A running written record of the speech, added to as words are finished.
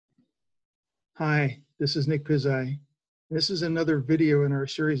Hi, this is Nick Pizai. This is another video in our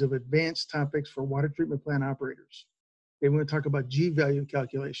series of advanced topics for water treatment plant operators. Today we're going to talk about G-value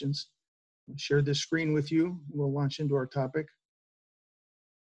calculations. I'll share this screen with you. We'll launch into our topic.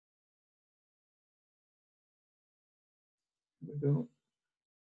 Here we go.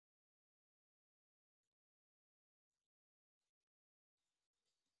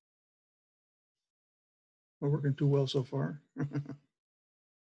 We're working too well so far.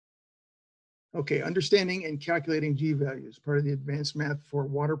 Okay, understanding and calculating G-values, part of the advanced math for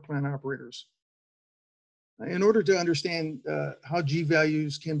water plant operators. In order to understand how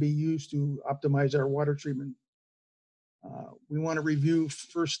G-values can be used to optimize our water treatment, we want to review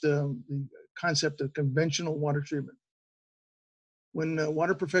first the concept of conventional water treatment. When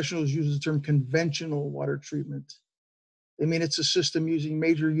water professionals use the term conventional water treatment, they mean it's a system using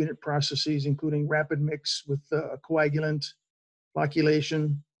major unit processes, including rapid mix with a coagulant,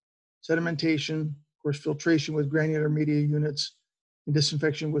 flocculation, sedimentation, of course, filtration with granular media units, and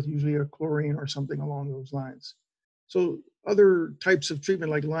disinfection with usually a chlorine or something along those lines. So other types of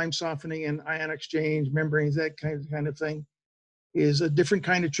treatment like lime softening and ion exchange, membranes, that kind of thing, is a different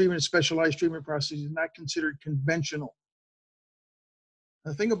kind of treatment, specialized treatment process, is not considered conventional.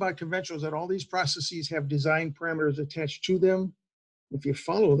 The thing about conventional is that all these processes have design parameters attached to them. If you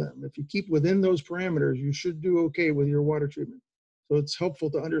follow them, if you keep within those parameters, you should do okay with your water treatment. So it's helpful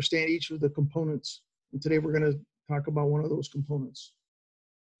to understand each of the components. And today we're going to talk about one of those components.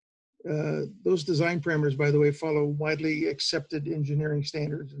 Those design parameters, by the way, follow widely accepted engineering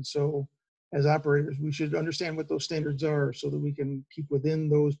standards. And so as operators, we should understand what those standards are so that we can keep within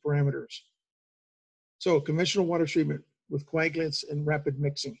those parameters. So conventional water treatment with coagulants and rapid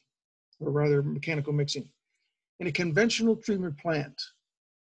mixing, or rather mechanical mixing. In a conventional treatment plant,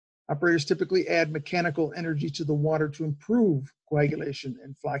 operators typically add mechanical energy to the water to improve coagulation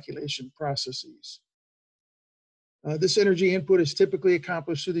and flocculation processes. This energy input is typically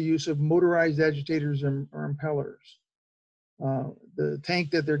accomplished through the use of motorized agitators or impellers. The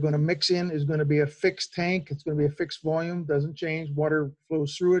tank that they're going to mix in is going to be a fixed tank. It's going to be a fixed volume, doesn't change. Water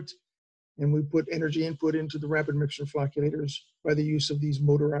flows through it. And we put energy input into the rapid mixture flocculators by the use of these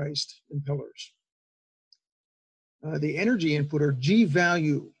motorized impellers. The energy input, or G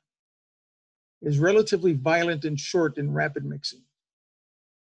value, is relatively violent and short in rapid mixing.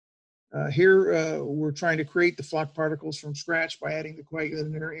 Here, we're trying to create the floc particles from scratch by adding the coagulant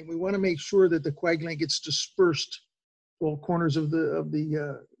in there, and we want to make sure that the coagulant gets dispersed to all corners of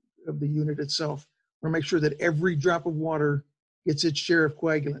the unit itself. We want to make sure that every drop of water gets its share of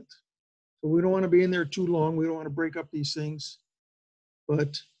coagulant. So we don't want to be in there too long. We don't want to break up these things,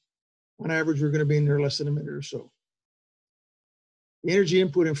 but on average, we're going to be in there less than a minute or so. The energy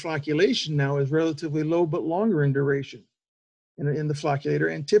input in flocculation now is relatively low, but longer in duration in the flocculator.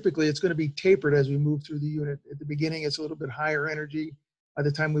 And typically it's going to be tapered as we move through the unit. At the beginning, it's a little bit higher energy. By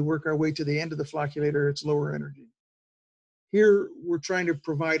the time we work our way to the end of the flocculator, it's lower energy. Here, we're trying to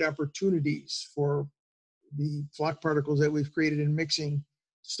provide opportunities for the floc particles that we've created in mixing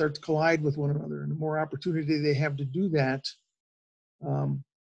to start to collide with one another. And the more opportunity they have to do that,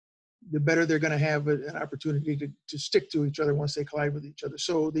 the better they're going to have an opportunity to stick to each other once they collide with each other.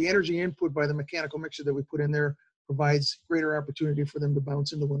 So the energy input by the mechanical mixture that we put in there provides greater opportunity for them to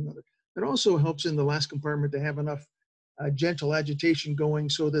bounce into one another. It also helps in the last compartment to have enough gentle agitation going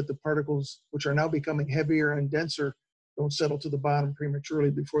so that the particles, which are now becoming heavier and denser, don't settle to the bottom prematurely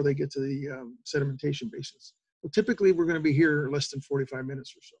before they get to the sedimentation basins. Well, typically, we're going to be here less than 45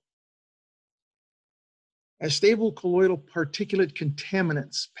 minutes or so. As stable colloidal particulate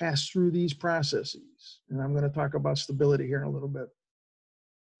contaminants pass through these processes, and I'm going to talk about stability here in a little bit,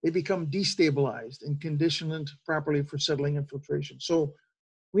 they become destabilized and conditioned properly for settling and filtration. So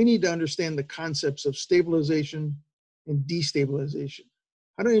we need to understand the concepts of stabilization and destabilization.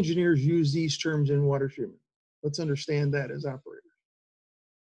 How do engineers use these terms in water treatment? Let's understand that as operators.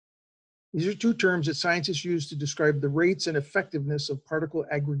 These are two terms that scientists use to describe the rates and effectiveness of particle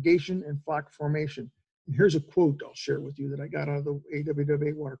aggregation and floc formation. And here's a quote I'll share with you that I got out of the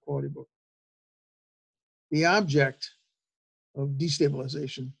AWWA Water Quality Book. The object of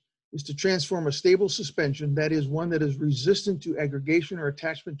destabilization is to transform a stable suspension, that is one that is resistant to aggregation or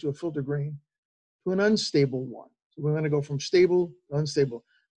attachment to a filter grain, to an unstable one. So we're going to go from stable to unstable.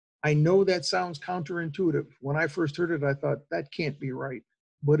 I know that sounds counterintuitive. When I first heard it, I thought that can't be right,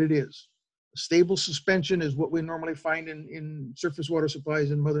 but it is. A stable suspension is what we normally find in surface water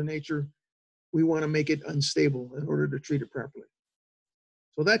supplies in Mother Nature. We want to make it unstable in order to treat it properly.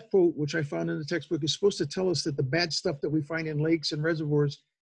 So that quote, which I found in the textbook, is supposed to tell us that the bad stuff that we find in lakes and reservoirs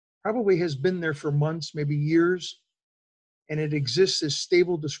probably has been there for months, maybe years, and it exists as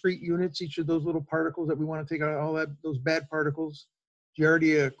stable, discrete units. Each of those little particles that we want to take out, all that, those bad particles,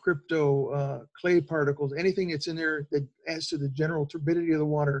 Giardia, crypto, clay particles, anything that's in there that adds to the general turbidity of the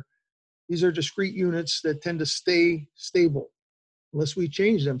water. These are discrete units that tend to stay stable unless we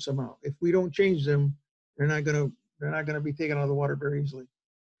change them somehow. If we don't change them, they're not going to be taken out of the water very easily.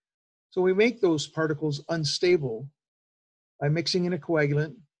 So we make those particles unstable by mixing in a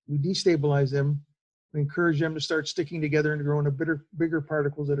coagulant. We destabilize them. We encourage them to start sticking together and grow into bigger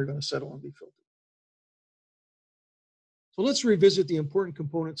particles that are going to settle and be filtered. So let's revisit the important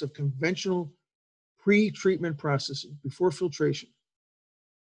components of conventional pre-treatment processes before filtration.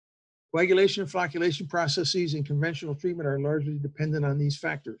 Coagulation and flocculation processes in conventional treatment are largely dependent on these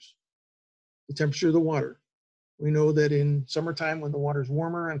factors. The temperature of the water. We know that in summertime when the water is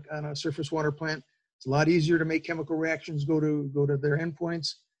warmer on a surface water plant, it's a lot easier to make chemical reactions go to their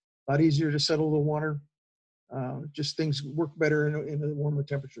endpoints, a lot easier to settle the water. Just things work better in the warmer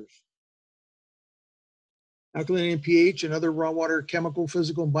temperatures. Alkalinity pH and other raw water chemical,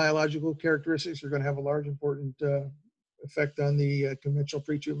 physical, and biological characteristics are going to have a large important effect on the conventional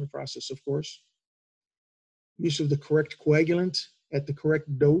pretreatment process, of course. Use of the correct coagulant at the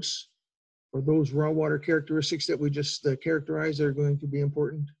correct dose for those raw water characteristics that we just characterized are going to be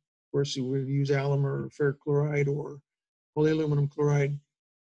important. Of course, we use alum or ferric chloride or polyaluminum chloride.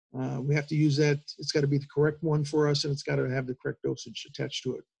 We have to use that. It's got to be the correct one for us, and it's got to have the correct dosage attached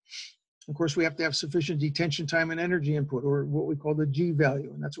to it. Of course, we have to have sufficient detention time and energy input, or what we call the G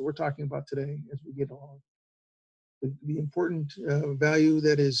value, and that's what we're talking about today as we get along. The important value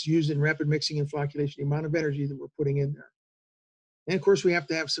that is used in rapid mixing and flocculation, the amount of energy that we're putting in there. And of course, we have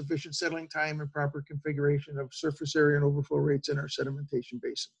to have sufficient settling time and proper configuration of surface area and overflow rates in our sedimentation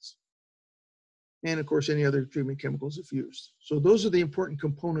basins. And of course, any other treatment chemicals if used. So those are the important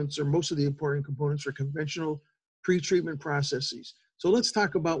components, or most of the important components for conventional pre-treatment processes. So let's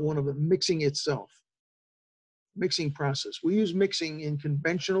talk about one of them, mixing itself. Mixing process. We use mixing in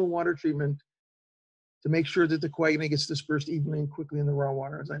conventional water treatment to make sure that the coagulant gets dispersed evenly and quickly in the raw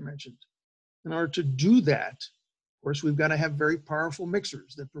water, as I mentioned. In order to do that, of course, we've got to have very powerful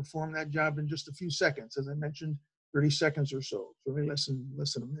mixers that perform that job in just a few seconds. As I mentioned, 30 seconds or so, really less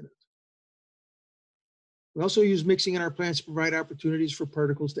than a minute. We also use mixing in our plants to provide opportunities for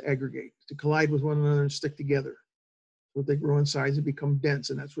particles to aggregate, to collide with one another and stick together. So they grow in size and become dense,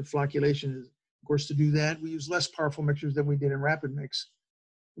 and that's what flocculation is. Of course, to do that, we use less powerful mixers than we did in rapid mix,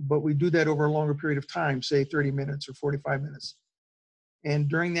 but we do that over a longer period of time, say 30 minutes or 45 minutes. And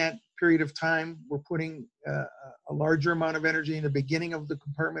during that period of time, we're putting a larger amount of energy in the beginning of the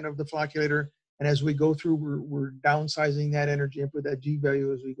compartment of the flocculator, and as we go through, we're downsizing that energy input, that G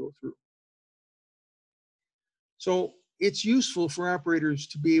value, as we go through. So it's useful for operators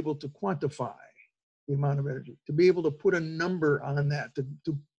to be able to quantify the amount of energy, to be able to put a number on that,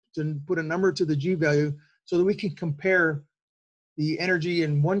 to put a number to the G value so that we can compare the energy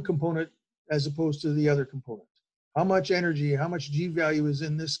in one component as opposed to the other component. How much energy, how much G value is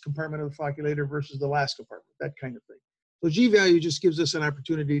in this compartment of the flocculator versus the last compartment, that kind of thing. So G value just gives us an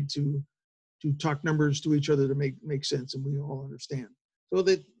opportunity to talk numbers to each other to make sense, and we all understand. So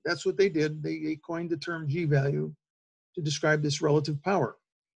that's what they did. They coined the term G value to describe this relative power.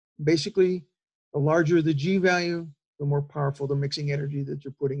 Basically, the larger the G value, the more powerful the mixing energy that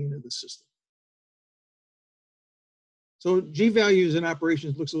you're putting into the system. So G values in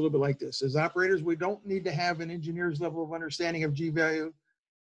operations looks a little bit like this. As operators, we don't need to have an engineer's level of understanding of G value,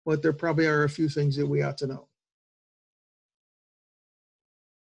 but there probably are a few things that we ought to know.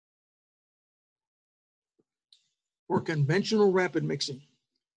 For conventional rapid mixing,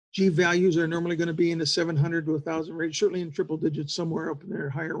 G values are normally going to be in the 700 to 1,000 range, certainly in triple digits, somewhere up in their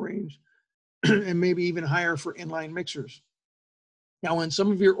higher range, and maybe even higher for inline mixers. Now, in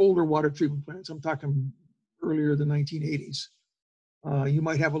some of your older water treatment plants, I'm talking earlier than 1980s, you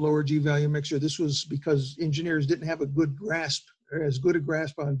might have a lower G value mixer. This was because engineers didn't have a good grasp, or as good a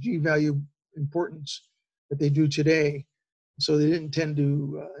grasp on G value importance that they do today. So they didn't tend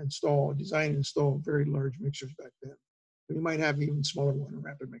to design and install very large mixers back then. But you might have even smaller one in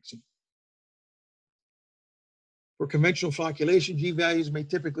rapid mixing. For conventional flocculation, G values may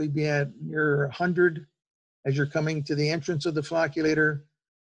typically be at near 100 as you're coming to the entrance of the flocculator,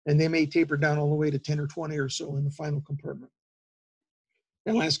 and they may taper down all the way to 10 or 20 or so in the final compartment.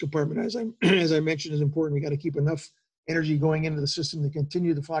 That last compartment, as I mentioned, is important. We got to keep enough energy going into the system to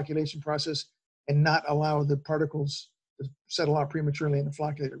continue the flocculation process and not allow the particles to settle out prematurely in the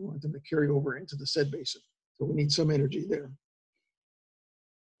flocculator. We want them to carry over into the sed basin. So we need some energy there.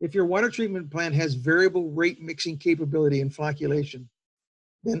 If your water treatment plant has variable rate mixing capability in flocculation,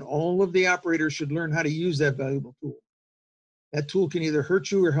 then all of the operators should learn how to use that valuable tool. That tool can either hurt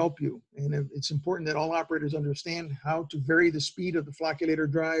you or help you. And it's important that all operators understand how to vary the speed of the flocculator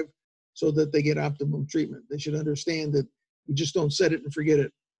drive so that they get optimum treatment. They should understand that you just don't set it and forget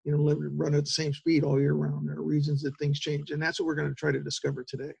it. You know, let it run at the same speed all year round. There are reasons that things change, and that's what we're going to try to discover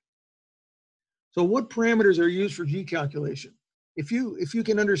today. So what parameters are used for G calculation? If you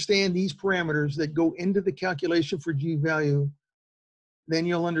can understand these parameters that go into the calculation for G value, then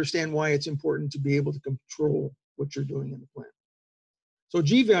you'll understand why it's important to be able to control what you're doing in the plant. So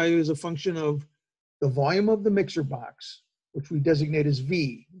G value is a function of the volume of the mixer box, which we designate as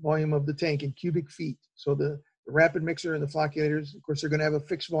V, volume of the tank in cubic feet. So the rapid mixer and the flocculators, of course, they're going to have a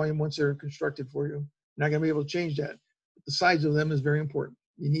fixed volume once they're constructed for you. You're not going to be able to change that. But the size of them is very important.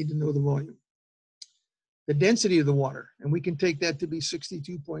 You need to know the volume. The density of the water, and we can take that to be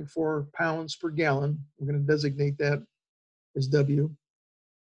 62.4 pounds per gallon. We're going to designate that as W.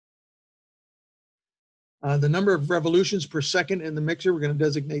 The number of revolutions per second in the mixer, we're going to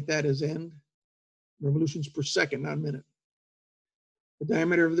designate that as N. Revolutions per second, not a minute. The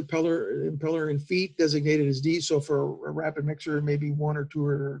diameter of the impeller in feet, designated as D. So for a rapid mixer, maybe 1 or 2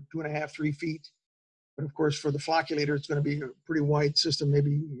 or 2.5, 3 feet. But of course, for the flocculator, it's going to be a pretty wide system.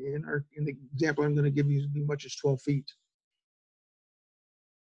 Maybe in the example I'm going to give you, as much as 12 feet.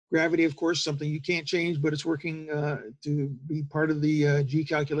 Gravity, of course, something you can't change, but it's working to be part of the G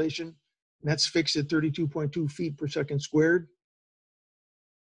calculation. And that's fixed at 32.2 feet per second squared.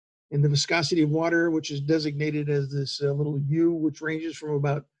 And the viscosity of water, which is designated as this little U, which ranges from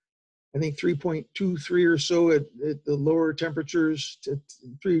about, I think, 3.23 or so at the lower temperatures to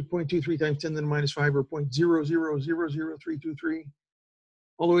 3.23 times 10 to the minus 5 or 0.0000323,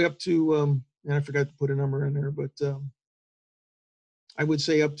 all the way up to, and I forgot to put a number in there, but I would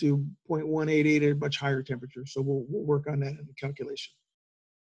say up to 0.188 at much higher temperatures. So we'll work on that in the calculation.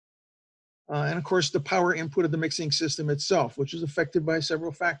 And of course, the power input of the mixing system itself, which is affected by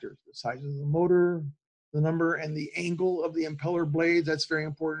several factors: the size of the motor, the number and the angle of the impeller blades. That's very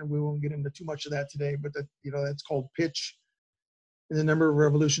important. We won't get into too much of that today, but that, you know, that's called pitch, and the number of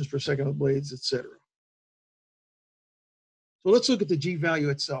revolutions per second of blades, etc. So let's look at the G value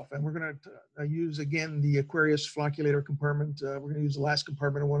itself, and we're going to use again the Aquarius flocculator compartment. We're going to use the last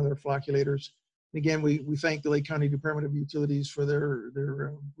compartment of one of their flocculators. And again, we thank the Lake County Department of Utilities for their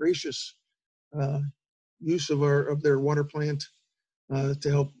gracious use of their water plant to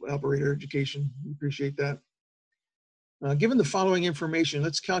help operator education. We appreciate that. Given the following information,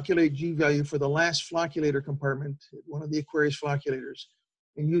 let's calculate G value for the last flocculator compartment, one of the Aquarius flocculators,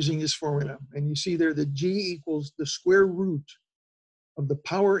 and using this formula. And you see there that G equals the square root of the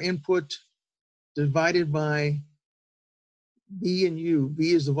power input divided by B and U.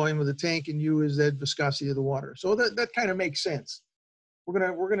 B is the volume of the tank, and U is that viscosity of the water. So that kind of makes sense.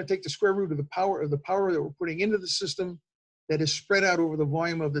 We're gonna take the square root of the power that we're putting into the system that is spread out over the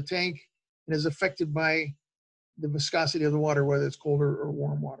volume of the tank and is affected by the viscosity of the water, whether it's cold or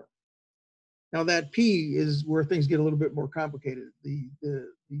warm water. Now that P is where things get a little bit more complicated. The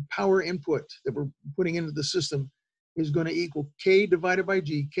power input that we're putting into the system is going to equal K divided by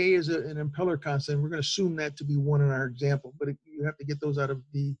G. K is an impeller constant. We're going to assume that to be 1 in our example, but you have to get those out of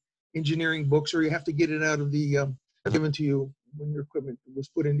the engineering books, or you have to get it out of the given to you when your equipment was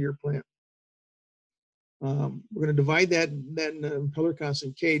put into your plant. We're going to divide that impeller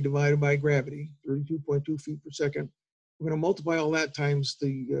constant K divided by gravity, 32.2 feet per second. We're going to multiply all that times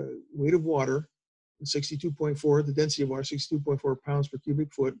the weight of water, 62.4, the density of water, 62.4 pounds per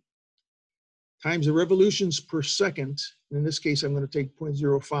cubic foot, times the revolutions per second. And in this case, I'm going to take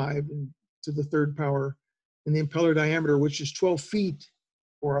 0.05 and to the third power, and the impeller diameter, which is 12 feet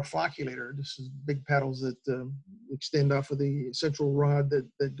for a flocculator. This is big paddles that extend off of the central rod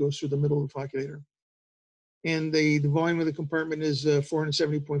that goes through the middle of the flocculator. And the volume of the compartment is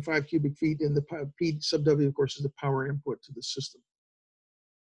 470.5 cubic feet, and the P sub W, of course, is the power input to the system.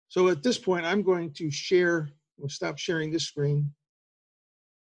 So at this point, I'm going to share, we'll stop sharing this screen,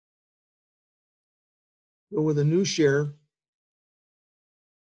 go with a new share.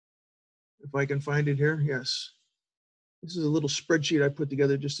 If I can find it here, yes. This is a little spreadsheet I put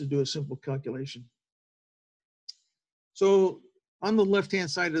together just to do a simple calculation. So on the left-hand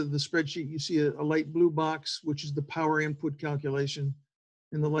side of the spreadsheet, you see a light blue box, which is the power input calculation,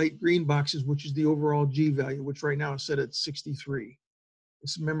 and the light green boxes, which is the overall G value, which right now is set at 63.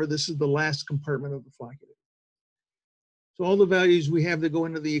 Just remember, this is the last compartment of the flocculator. So all the values we have that go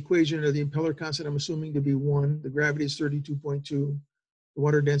into the equation are the impeller constant, I'm assuming to be 1. The gravity is 32.2. The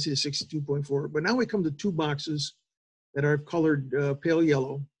water density is 62.4. But now we come to 2 boxes that are colored pale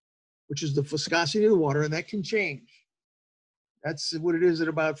yellow, which is the viscosity of the water, and that can change. That's what it is at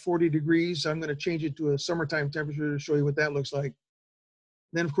about 40 degrees. I'm going to change it to a summertime temperature to show you what that looks like.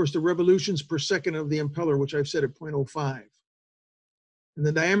 Then, of course, the revolutions per second of the impeller, which I've set at 0.05. And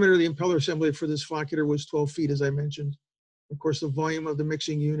the diameter of the impeller assembly for this floccular was 12 feet, as I mentioned. Of course, the volume of the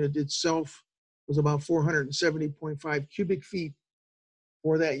mixing unit itself was about 470.5 cubic feet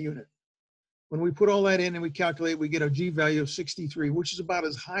for that unit. When we put all that in and we calculate, we get a G value of 63, which is about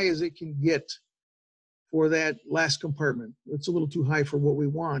as high as it can get for that last compartment. It's a little too high for what we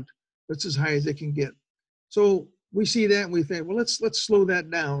want. That's as high as it can get. So we see that and we think, well, let's slow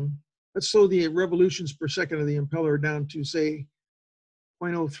that down. Let's slow the revolutions per second of the impeller down to, say,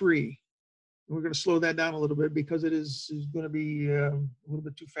 0.03. And we're going to slow that down a little bit because it is going to be a little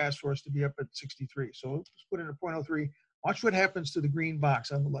bit too fast for us to be up at 63. So let's put in a 0.03. Watch what happens to the green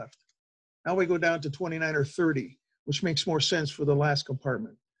box on the left. Now we go down to 29 or 30, which makes more sense for the last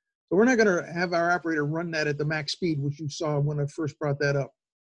compartment. So we're not going to have our operator run that at the max speed, which you saw when I first brought that up.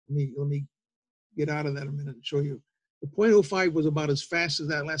 Let me get out of that a minute and show you. The 0.05 was about as fast as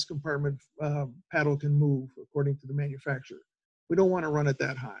that last compartment paddle can move, according to the manufacturer. We don't want to run it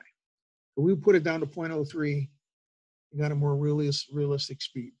that high. So we put it down to 0.03. You got a more realistic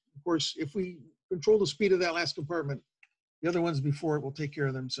speed. Of course, if we control the speed of that last compartment, the other ones before it will take care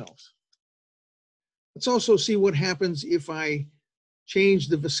of themselves. Let's also see what happens if I change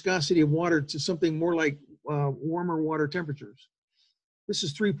the viscosity of water to something more like warmer water temperatures. This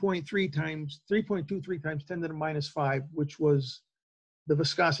is 3.23 times 10 to the minus 5, which was the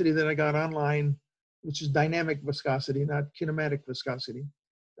viscosity that I got online, which is dynamic viscosity, not kinematic viscosity.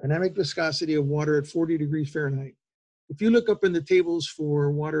 Dynamic viscosity of water at 40 degrees Fahrenheit. If you look up in the tables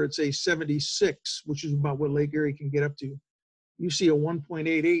for water at, say, 76, which is about what Lake Erie can get up to, you see a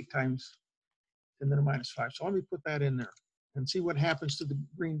 1.88 times 10 to the minus 5. So let me put that in there and see what happens to the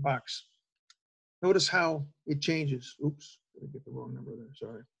green box. Notice how it changes. Oops, did I get the wrong number there?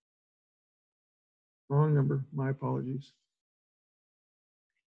 Sorry. Wrong number, my apologies.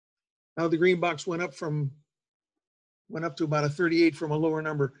 Now the green box went up to about a 38 from a lower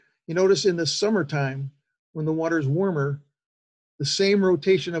number. You notice in the summertime, when the water is warmer, the same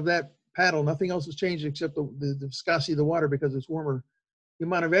rotation of that paddle, nothing else has changed except the viscosity of the water because it's warmer. The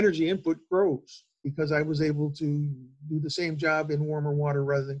amount of energy input grows because I was able to do the same job in warmer water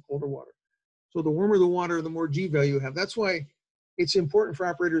rather than colder water. So the warmer the water, the more G value you have. That's why it's important for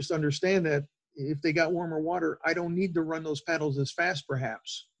operators to understand that if they got warmer water, I don't need to run those paddles as fast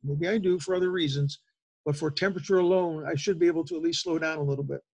perhaps. Maybe I do for other reasons, but for temperature alone, I should be able to at least slow down a little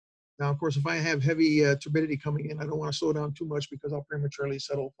bit. Now, of course, if I have heavy turbidity coming in, I don't want to slow down too much because I'll prematurely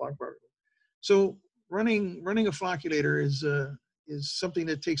settle floc particle. So running a flocculator is something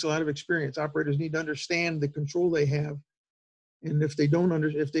that takes a lot of experience. Operators need to understand the control they have, and if they don't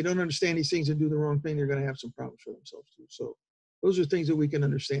understand these things and do the wrong thing, they're going to have some problems for themselves too. So those are things that we can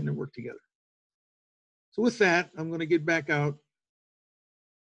understand and work together. So with that, I'm going to get back out.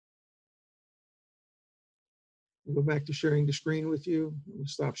 I'll go back to sharing the screen with you. We'll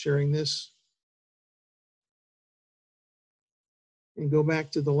stop sharing this and go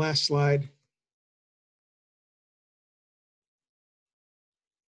back to the last slide.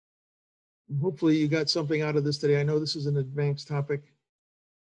 Hopefully you got something out of this today. I know this is an advanced topic.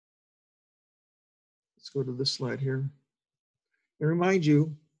 Let's go to this slide here. And remind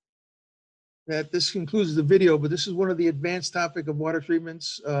you that this concludes the video, but this is one of the advanced topic of water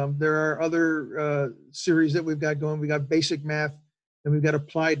treatments. There are other series that we've got going. We got basic math and we've got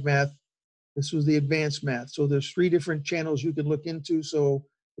applied math. This was the advanced math. So there's 3 different channels you can look into. So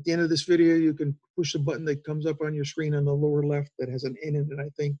at the end of this video, you can push the button that comes up on your screen on the lower left that has an N in it, I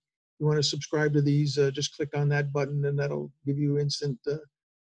think. You want to subscribe to these, just click on that button and that'll give you instant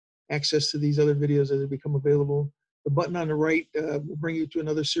access to these other videos as they become available. The button on the right will bring you to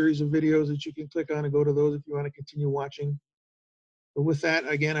another series of videos that you can click on and go to those if you want to continue watching. But with that,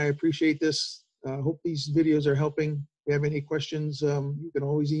 again, I appreciate this. Hope these videos are helping. If you have any questions, you can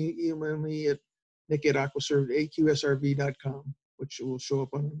always email me at nick@aqsrv.com, which will show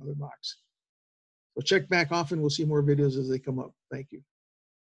up on another box. So check back often. We'll see more videos as they come up. Thank you.